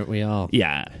 people aren't we all?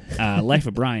 Yeah. Life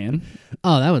of Brian.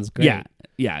 Oh, that one's great.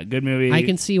 Yeah, good movie. I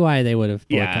can see why they would have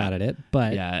boycotted it,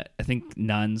 but I think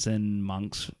nuns and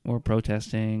monks were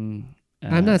protesting.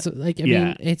 I'm not I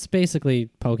mean, it's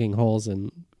basically poking holes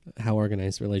in how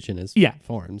organized religion is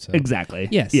formed. So. Exactly.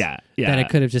 Yes. Yeah. That it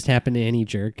could have just happened to any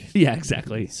jerk. Yeah,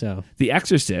 exactly. So The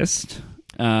Exorcist.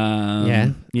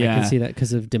 I can see that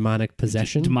because of demonic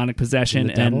possession.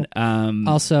 And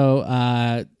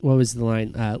also, what was the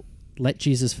line? Let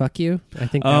Jesus fuck you. I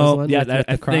think that was the one. Yeah,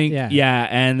 I think. Yeah,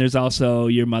 and there's also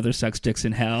Your Mother Sucks Dicks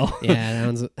in Hell. Yeah,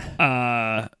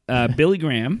 that one's. Billy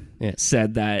Graham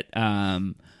said that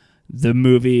the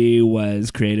movie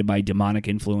was created by demonic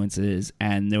influences,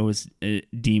 and there was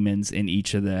demons in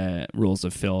each of the rolls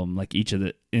of film, like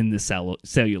in the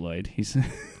celluloid. He's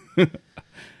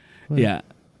yeah.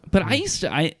 But I used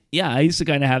to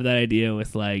kind of have that idea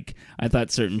with I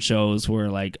thought certain shows were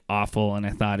awful, and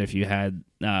I thought if you had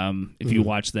if you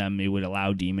watched them, it would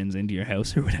allow demons into your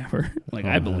house or whatever.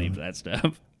 I believed that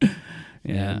stuff.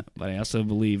 Yeah, but I also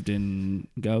believed in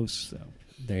ghosts. So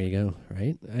there you go.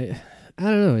 Right? I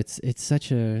don't know. It's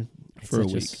such a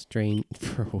strange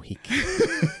for a week.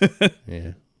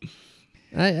 Yeah.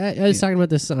 I was talking about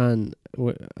this on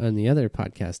the other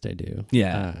podcast I do.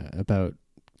 Yeah. About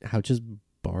how just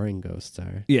boring ghosts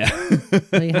are. Yeah.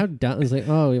 Like, how dumb. It's like,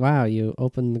 oh, wow, you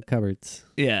open the cupboards.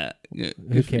 Yeah.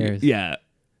 Who cares? Yeah.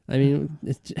 I mean,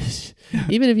 it's just,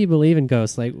 even if you believe in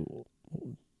ghosts, like,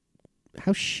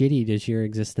 how shitty does your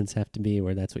existence have to be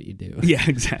where that's what you do? Yeah,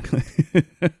 exactly.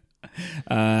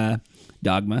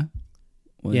 Dogma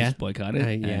was boycotted,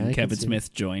 and Kevin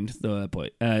Smith joined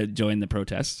the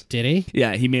protests. Did he?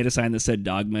 Yeah, he made a sign that said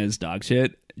 "Dogma is dog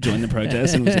shit." Joined the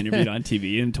protest and was interviewed on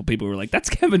TV until people were like, "That's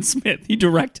Kevin Smith. He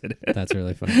directed it." That's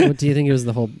really funny. What do you think it was?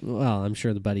 The whole? Well, I'm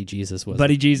sure the Buddy Jesus was.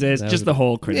 Buddy Jesus, just the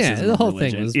whole criticism. Yeah, the whole of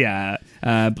religion. thing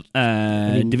was.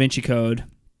 Da Vinci Code.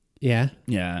 Yeah.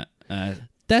 Yeah.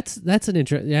 That's an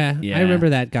intro. Yeah, I remember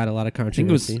that got a lot of controversy. I think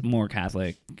it was more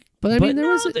Catholic, but I mean,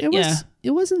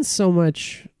 it wasn't so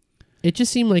much. It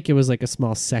just seemed like it was like a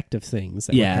small sect of things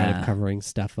that were kind of covering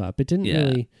stuff up. It didn't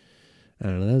really. I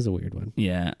don't know. That was a weird one.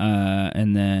 Yeah.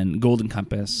 And then Golden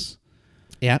Compass.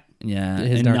 Yep. Yeah.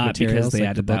 His and Dark not Materials, because they like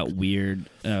had the that book. weird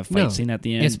fight scene at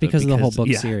the end. It's because of the whole book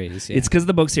series. Yeah. It's because of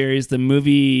the book series. The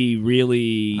movie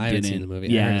really I haven't didn't. seen the movie.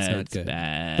 Yeah, I heard it's not good.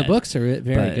 Bad. The books are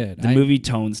very good. The movie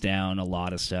tones down a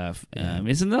lot of stuff.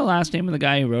 Isn't the last name of the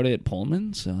guy who wrote it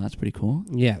Pullman? So that's pretty cool.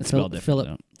 Yeah. It's spelled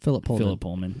different, Philip Pullman. Philip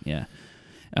Pullman. Yeah.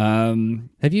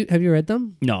 Have you read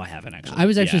them? No, I haven't actually. I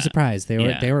was actually surprised.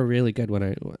 They were really good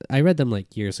when I read them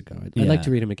like years ago. I'd like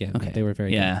to read them again. Okay. They were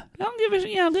very good. I'll give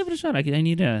it a shot. I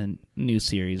need a new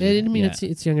series. I mean,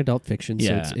 it's young adult fiction, so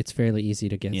Yeah. it's fairly easy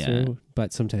to get through.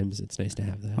 But sometimes it's nice to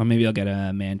have that. Or maybe I'll get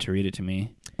a man to read it to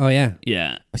me. Oh yeah.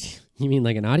 Yeah. You mean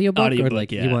like an audiobook, or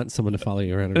like yeah. you want someone to follow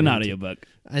you around? An audiobook.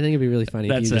 I think it'd be really funny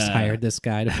if That's, you just hired this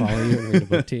guy to follow you and read a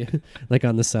book to you, like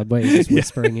on the subway, just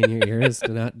whispering in your ears to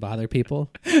not bother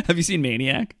people. Have you seen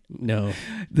Maniac? No.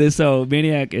 So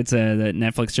Maniac, it's the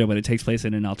Netflix show, but it takes place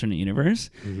in an alternate universe.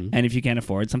 Mm-hmm. And if you can't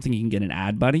afford something, you can get an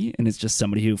ad buddy, and it's just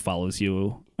somebody who follows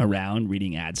you around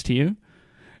reading ads to you.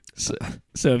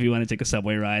 So if you want to take a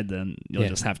subway ride, then you'll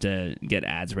just have to get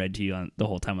ads read to you the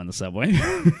whole time on the subway.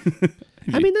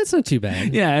 I mean, that's not too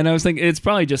bad. Yeah, and I was thinking it's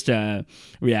probably just a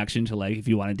reaction to like if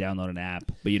you want to download an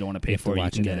app, but you don't want to pay for it, you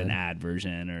can get an ad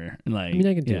version or like. I mean,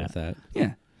 I can deal with that.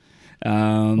 Yeah.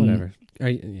 Whatever.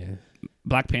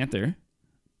 Black Panther.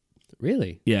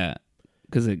 Really? Yeah,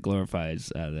 because it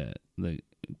glorifies the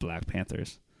Black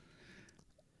Panthers.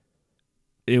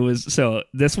 It was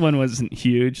this one wasn't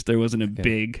huge. There wasn't a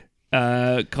big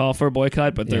call for a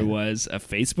boycott, but there was a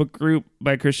Facebook group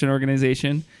by a Christian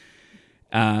organization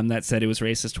that said it was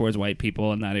racist towards white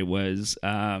people and that it was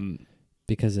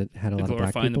because it had a lot of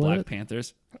black people glorifying the Black in it?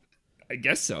 Panthers. I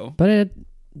guess so, but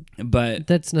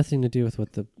that's nothing to do with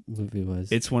what the movie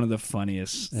was. It's one of the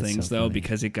funniest things so though, funny.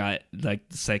 because it got the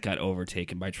site got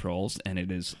overtaken by trolls, and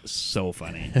it is so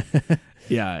funny.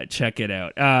 Yeah, check it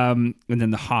out. And then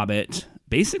The Hobbit.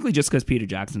 Basically just because Peter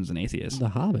Jackson's an atheist. The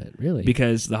Hobbit, really?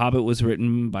 Because The Hobbit was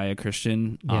written by a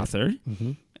Christian author.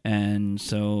 Mm-hmm. And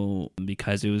so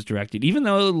because it was directed, even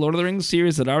though the Lord of the Rings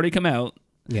series had already come out,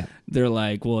 they're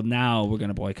like, well, now we're going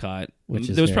to boycott.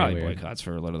 There was probably weird. Boycotts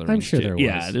for Lord of the Rings. I'm sure there was.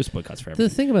 Yeah, there's boycotts for everything.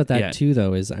 The thing about that, too,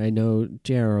 though, is I know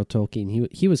J.R.R. Tolkien,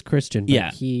 he was Christian,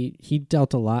 but he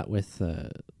dealt a lot with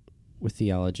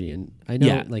theology. And I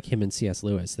know like him and C.S.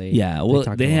 Lewis, they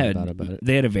talked a lot about it.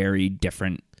 They had a very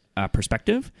different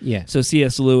perspective. Yeah. So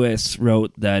C.S. Lewis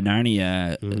wrote the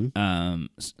Narnia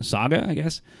saga, I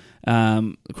guess.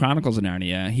 Chronicles of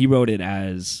Narnia. He wrote it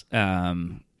as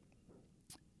kind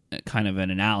of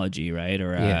an analogy, right?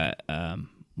 Or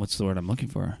what's the word I'm looking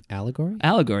for? Allegory?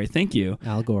 Allegory, thank you.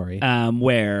 Allegory.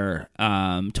 Where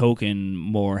Tolkien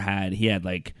more had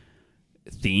like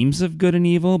themes of good and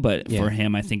evil, but for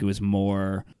him, I think it was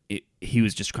more. He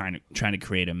was just trying to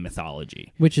create a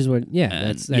mythology, which is what.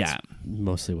 That's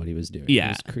mostly what he was doing.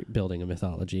 Yeah, he was building a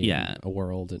mythology. Yeah, a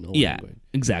world and a language.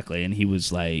 Exactly. And he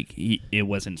was like, it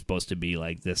wasn't supposed to be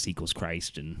like this equals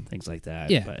Christ and things like that.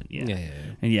 Yeah, but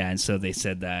and so they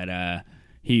said that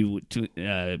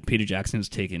Peter Jackson's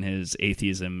taken his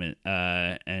atheism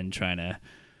and trying to,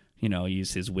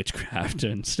 use his witchcraft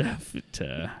and stuff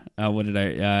to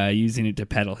using it to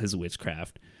peddle his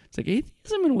witchcraft. It's like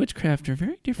atheism and witchcraft are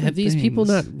very different. Have these people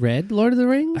not read Lord of the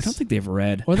Rings? I don't think they've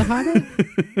read or The Hobbit.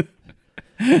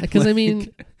 Because I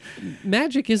mean,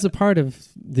 magic is a part of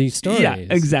these stories. Yeah,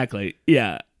 exactly.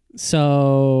 Yeah.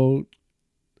 So,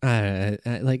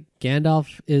 like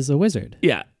Gandalf is a wizard.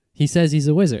 Yeah. He says he's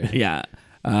a wizard. Yeah.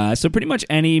 So pretty much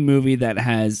any movie that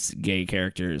has gay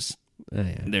characters,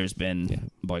 there's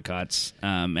been boycotts.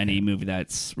 Any movie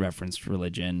that's referenced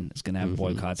religion is going to have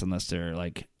boycotts unless they're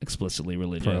like explicitly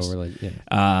religious.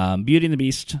 Beauty and the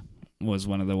Beast was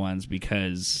one of the ones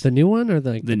because the new one or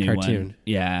the new cartoon? One.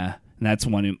 Yeah. And that's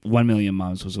 1 Million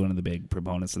Moms was one of the big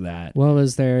proponents of that. What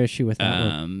was their issue with that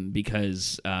one?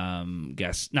 Because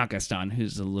not Gaston,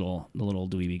 who's the little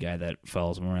dweeby guy that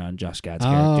follows him around, Josh Gad's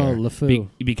character. Oh, LeFou.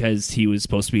 Because he was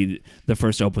supposed to be the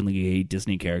first openly gay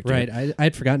Disney character. Right,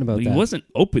 I'd forgotten about that. He wasn't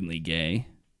openly gay.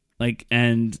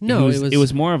 It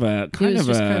was more of a kind of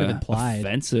implied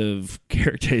offensive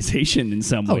characterization in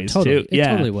some ways totally. too. It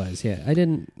totally was. Yeah, I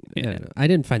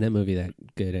didn't find that movie that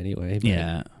good anyway. But.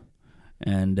 Yeah,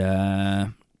 and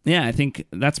I think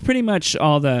that's pretty much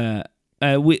all the.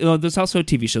 There's also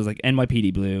TV shows like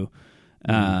NYPD Blue.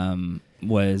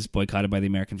 Was boycotted by the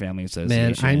American Family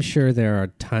Association. Man, I'm sure there are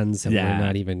tons that we're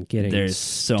not even getting There's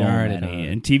so started many.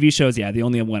 on. And TV shows, the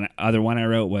only other one I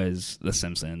wrote was The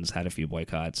Simpsons, had a few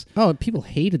boycotts. Oh, people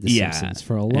hated The Simpsons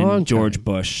for a long time. George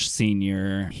Bush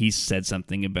Sr., he said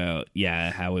something about,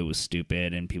 how it was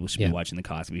stupid and people should be watching The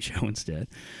Cosby Show instead.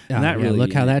 And that really,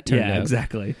 look how that turned out. Yeah,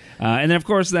 exactly. And then, of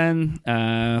course,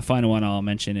 final one I'll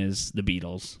mention is The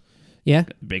Beatles. Yeah.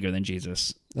 Bigger than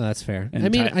Jesus. Oh, that's fair. And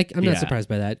I'm not surprised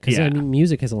by that because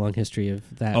music has a long history of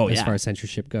that as far as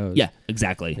censorship goes. Yeah,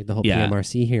 exactly. Like the whole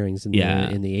PMRC hearings in the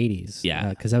 80s. Yeah.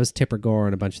 Because that was Tipper Gore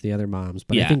and a bunch of the other moms.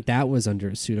 But I think that was under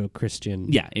a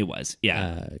pseudo-Christian it was.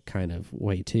 kind of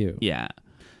way too. Yeah.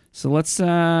 So let's,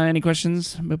 any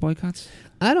questions about boycotts?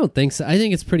 I don't think so. I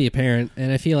think it's pretty apparent.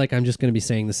 And I feel like I'm just going to be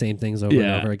saying the same things over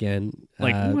and over again.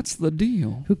 What's the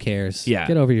deal? Who cares? Yeah.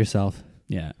 Get over yourself.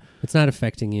 Yeah. It's not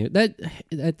affecting you.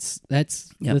 That's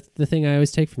the thing I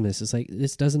always take from this. It's like,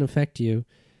 this doesn't affect you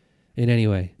in any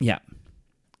way. Yeah.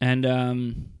 And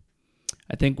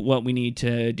I think what we need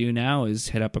to do now is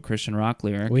hit up a Christian rock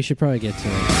lyric. We should probably get to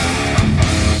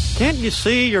it. Can't you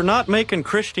see you're not making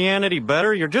Christianity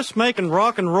better? You're just making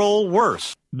rock and roll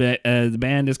worse. But the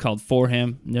band is called For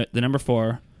Him, the number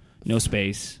 4, no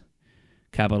space,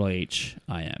 capital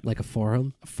H-I-M. Like a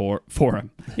forum?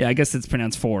 Forum. Yeah, I guess it's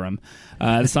pronounced forum.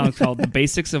 The song's called The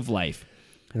Basics of Life.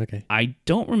 Okay. I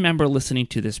don't remember listening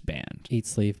to this band. Eat,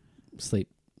 sleep,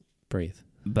 breathe.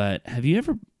 But have you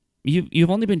ever...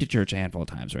 You've only been to church a handful of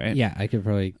times, right? Yeah, I could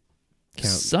probably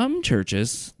count. Some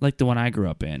churches, like the one I grew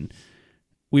up in,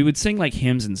 we would sing like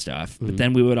hymns and stuff, but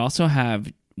then we would also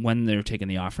have, when they were taking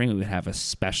the offering, we would have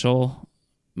special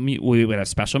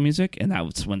music, and that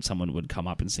was when someone would come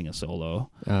up and sing a solo.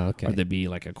 Oh, okay. Or there'd be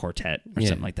like a quartet or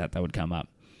something like that would come up.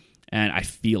 And I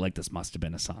feel like this must have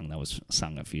been a song that was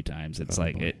sung a few times. It's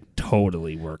it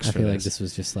totally works for this. I feel like this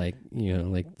was just like,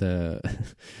 like the,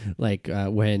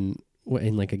 when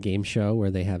in like a game show where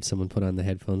they have someone put on the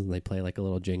headphones and they play like a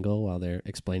little jingle while they're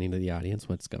explaining to the audience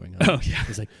what's going on. Oh, yeah.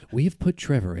 It's like, we have put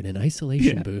Trevor in an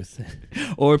isolation booth.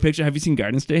 Or picture, have you seen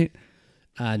Garden State?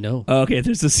 No. Oh, okay,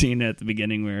 there's a scene at the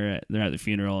beginning where they're at the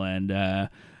funeral and the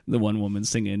one woman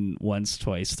singing once,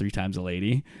 twice, 3 times a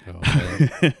lady.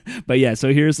 Oh, But yeah,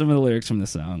 so here's some of the lyrics from the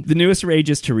song. The newest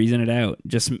rage is to reason it out.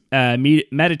 Just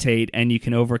meditate and you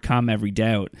can overcome every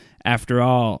doubt. After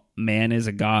all, man is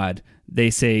a god. They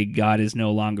say God is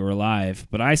no longer alive,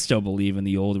 but I still believe in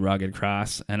the old rugged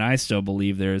cross, and I still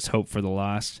believe there is hope for the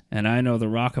lost, and I know the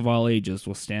rock of all ages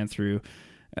will stand through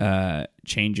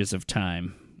changes of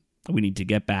time. We need to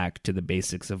get back to the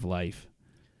basics of life.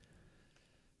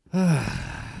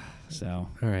 So,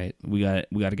 all right, we got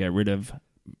to get rid of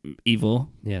evil,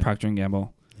 Procter and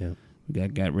Gamble. Yeah, we got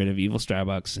to get rid of evil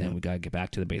Starbucks, and we got to get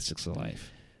back to the basics of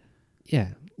life. Yeah,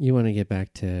 you want to get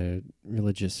back to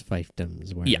religious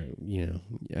fiefdoms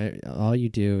where all you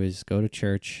do is go to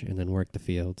church and then work the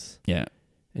fields. Yeah.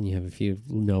 And you have a few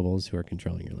nobles who are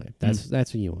controlling your life. That's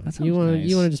what you want. You want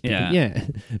to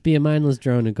just be a mindless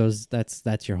drone who goes.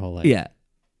 That's your whole life. Yeah,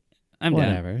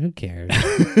 whatever. Who cares?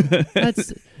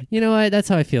 That's what. That's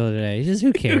how I feel today. Just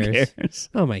who cares? Who cares?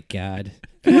 Oh my god!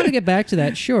 If you want to get back to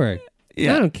that, sure.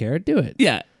 Yeah. I don't care. Do it.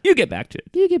 Yeah, you get back to it.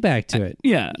 You get back to it.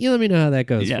 Yeah. You let me know how that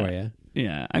goes for you.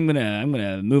 Yeah, I'm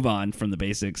gonna move on from the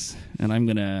basics, and I'm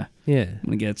gonna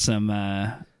get some.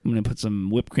 I'm gonna put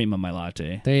some whipped cream on my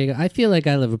latte. There you go. I feel like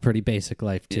I live a pretty basic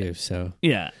life too. So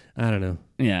yeah, I don't know.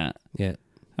 Yeah.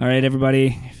 All right,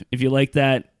 everybody. If you like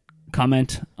that,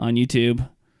 comment on YouTube.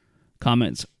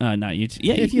 Comments, not YouTube.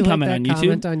 Yeah, if you can comment on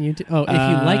YouTube. Oh, if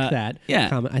you like that,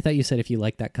 comment. I thought you said if you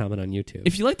like that, comment on YouTube.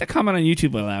 If you like that comment on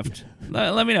YouTube, I left.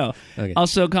 let me know. Okay.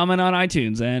 Also, comment on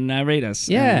iTunes and rate us.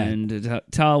 Yeah, and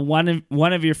tell one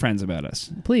of your friends about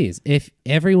us. Please, if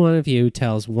every one of you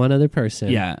tells one other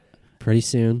person, pretty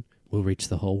soon we'll reach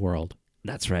the whole world.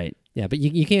 That's right. Yeah, but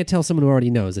you can't tell someone who already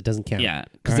knows. It doesn't count. Yeah,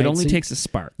 because it only takes a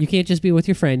spark. You can't just be with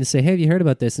your friend and say, hey, have you heard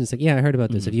about this? And it's like, yeah, I heard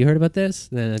about this. Have you heard about this?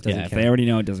 Then it doesn't count. If they already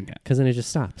know, it doesn't count. Because then it just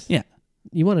stops. Yeah.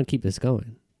 You want to keep this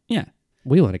going. Yeah.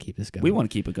 We want to keep this going. We want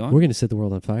to keep it going. We're going to set the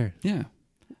world on fire. Yeah.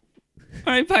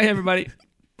 All right, bye, everybody.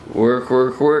 Work,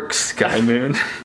 Sky Moon.